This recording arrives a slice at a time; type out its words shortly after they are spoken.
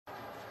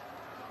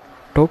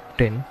Top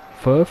 10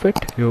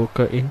 perfect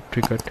Yorker in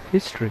cricket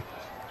history.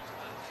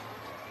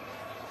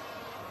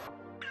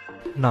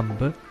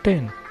 Number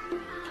 10.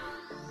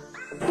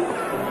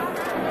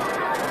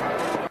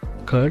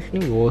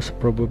 Courtney was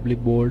probably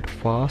bowled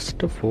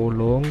faster for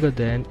longer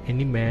than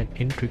any man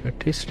in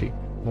cricket history,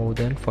 more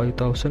than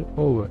 5,000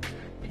 over.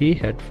 He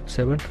had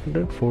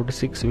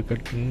 746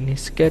 wickets in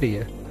his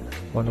career,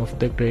 one of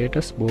the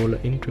greatest bowlers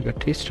in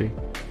cricket history.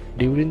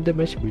 During the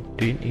match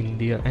between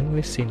India and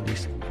West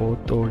Indies,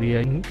 4th ODI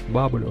in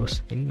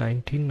Barbados in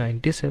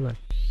 1997.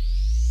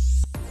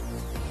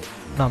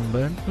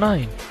 Number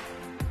 9.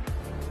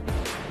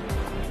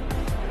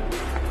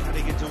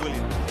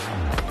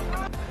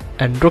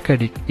 Andrew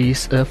Caddick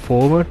is a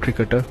former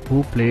cricketer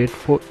who played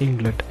for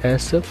England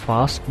as a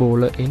fast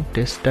bowler in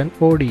Test and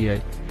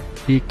ODI.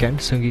 He can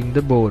swing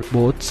the ball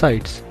both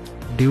sides.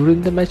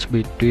 During the match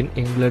between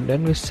England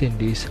and West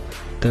Indies,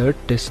 3rd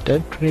Test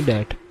at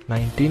Trinidad,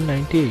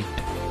 1998.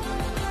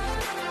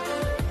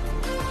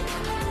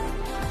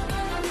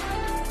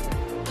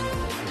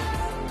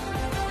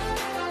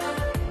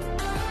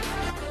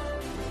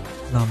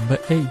 Number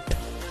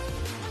 8.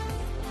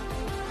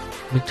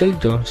 Mitchell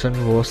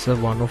Johnson was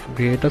one of the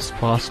greatest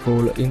fast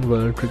bowlers in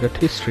world cricket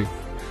history.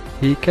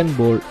 He can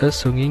bowl a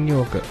swinging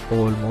yorker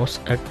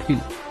almost at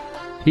will.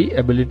 His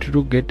ability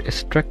to get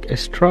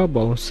extra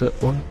bouncer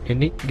on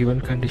any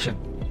given condition.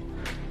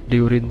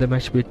 During the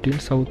match between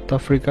South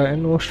Africa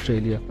and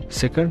Australia,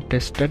 2nd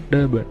Test at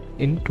Durban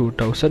in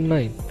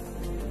 2009.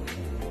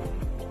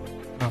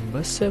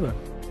 Number 7.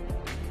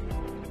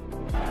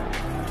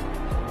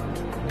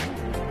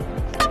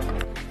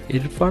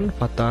 Irfan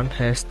Pathan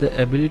has the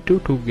ability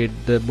to get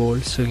the ball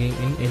swinging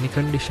in any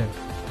condition,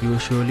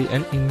 usually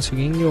an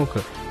in-swinging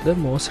yorker, the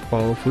most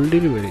powerful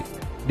delivery.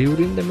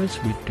 During the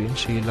match between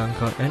Sri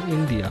Lanka and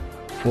India,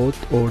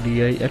 4th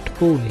ODI at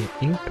Pune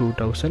in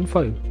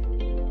 2005.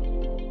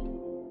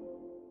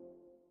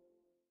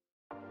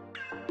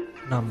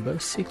 Number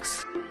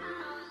 6.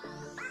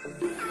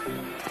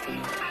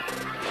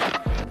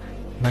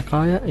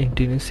 Makaya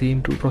Intini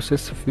seemed to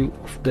possess a few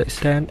of the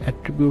stand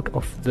attributes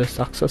of the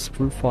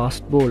successful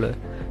fast bowler.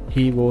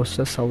 He was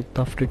a South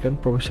African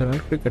professional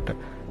cricketer.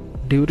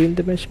 During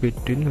the match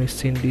between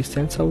West Indies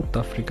and South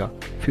Africa,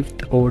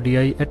 5th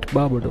ODI at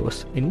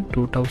Barbados in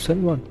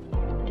 2001.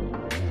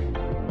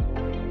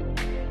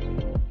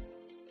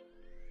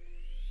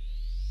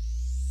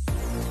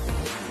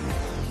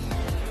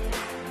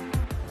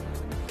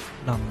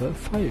 Number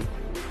 5.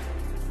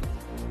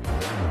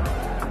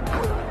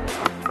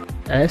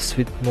 As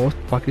with most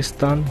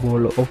Pakistan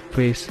bowlers of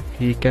pace,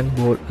 he can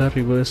bowl a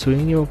reverse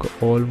swing yorker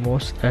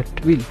almost at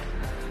will.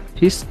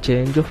 His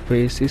change of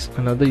pace is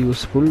another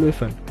useful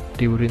weapon.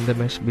 During the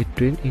match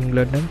between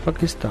England and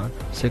Pakistan,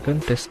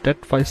 2nd Test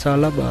at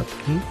Faisalabad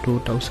in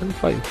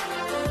 2005.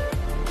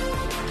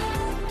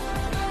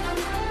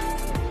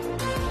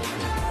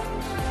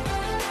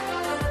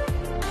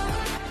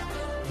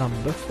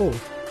 Number 4.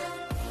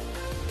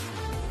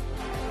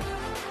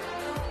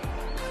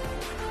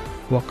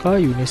 Waqar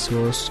Younis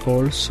was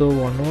also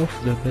one of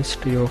the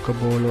best yorker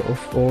bowlers of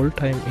all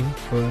time in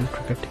world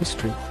cricket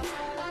history.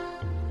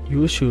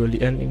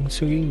 Usually an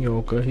in-swinging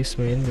yorker, his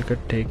main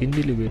wicket-taking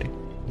delivery.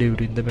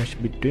 During the match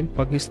between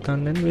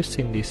Pakistan and West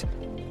Indies,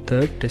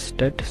 3rd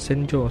Test at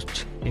St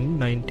George in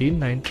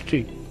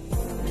 1993.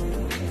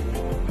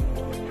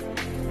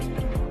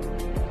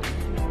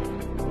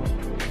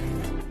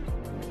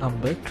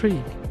 Number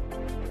 3.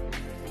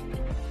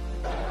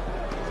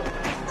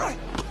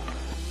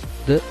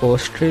 The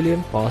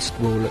Australian fast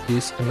bowler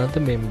is another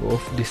member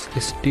of this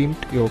esteemed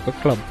Yorker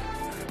club.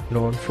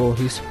 Known for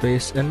his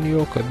pace and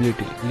Yorker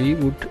ability, Lee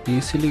would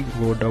easily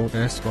go down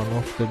as one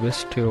of the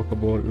best Yorker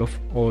bowlers of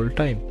all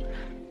time.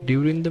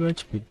 During the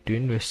match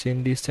between West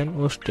Indies and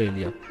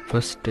Australia,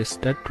 1st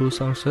Test at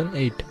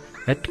 2008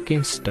 at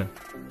Kingston.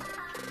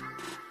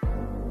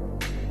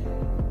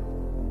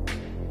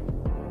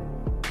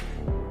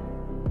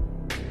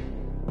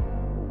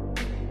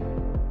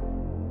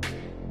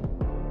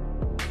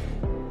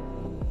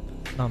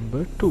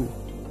 Number 2.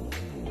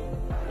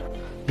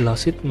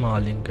 Lasith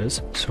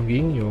Malinga's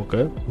swinging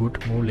yorker would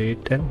move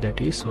late, and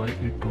that is why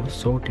it was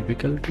so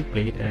difficult to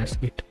play, as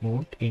it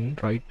moved in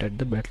right at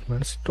the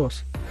batsman's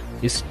toes.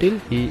 Still,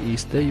 he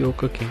is the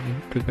Yorker king in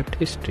cricket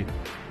history.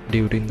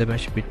 During the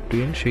match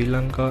between Sri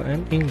Lanka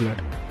and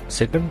England,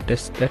 2nd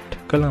Test at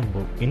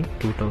Colombo in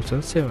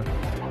 2007.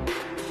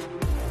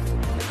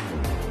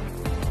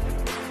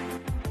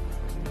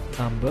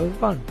 Number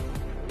 1.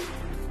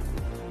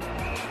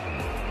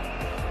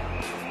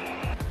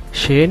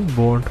 Shane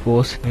Bond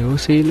was New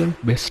Zealand's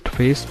best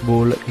fast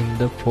bowler in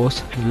the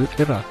post-Hill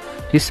era.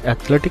 His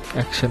athletic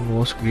action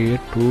was geared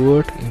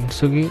toward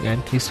in-swinging,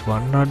 and his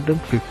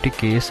 150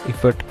 k's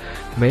effort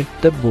made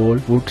the ball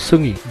wood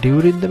swinging.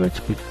 During the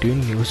match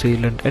between New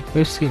Zealand and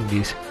West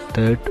Indies,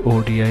 3rd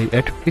ODI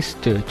at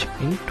Christchurch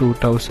in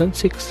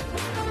 2006.